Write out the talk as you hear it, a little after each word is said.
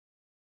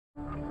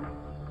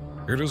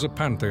It is a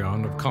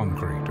pantheon of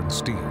concrete and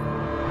steel.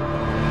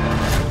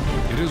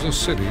 It is a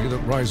city that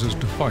rises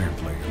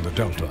defiantly in the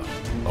Delta,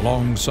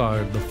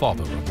 alongside the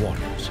father of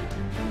waters.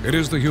 It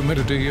is the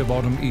humidity of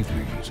autumn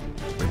evenings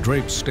that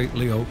drapes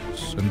stately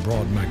oaks and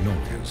broad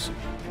magnolias.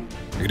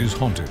 It is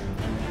haunted,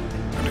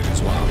 and it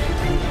is loud.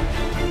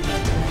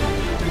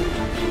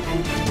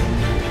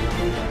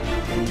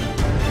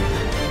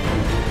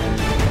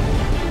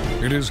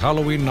 It is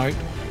Halloween night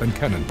and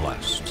cannon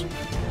blasts.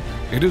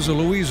 It is a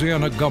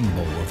Louisiana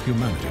gumbo of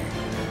humanity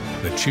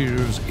that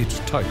cheers its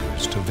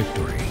tigers to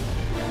victory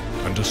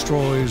and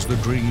destroys the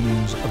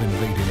dreams of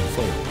invading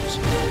foes.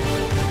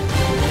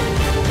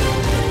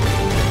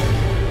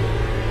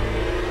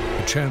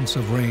 The chance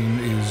of rain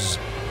is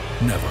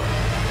never.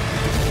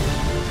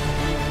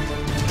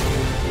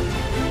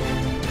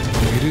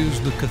 It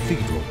is the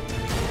cathedral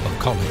of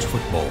college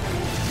football,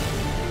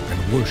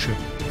 and worship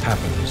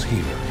happens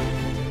here,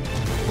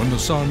 when the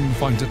sun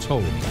finds its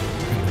home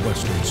in the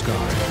western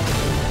sky.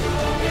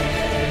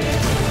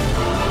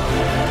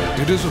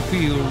 It is a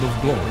field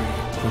of glory,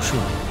 for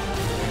sure,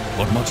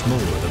 but much more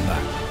than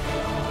that.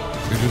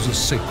 It is a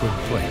sacred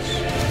place.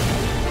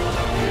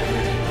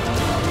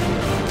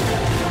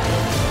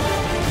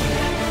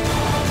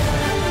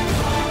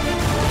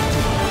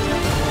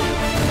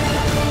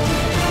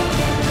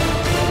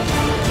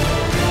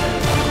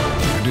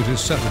 And it is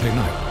Saturday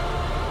night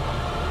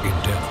in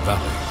Death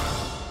Valley.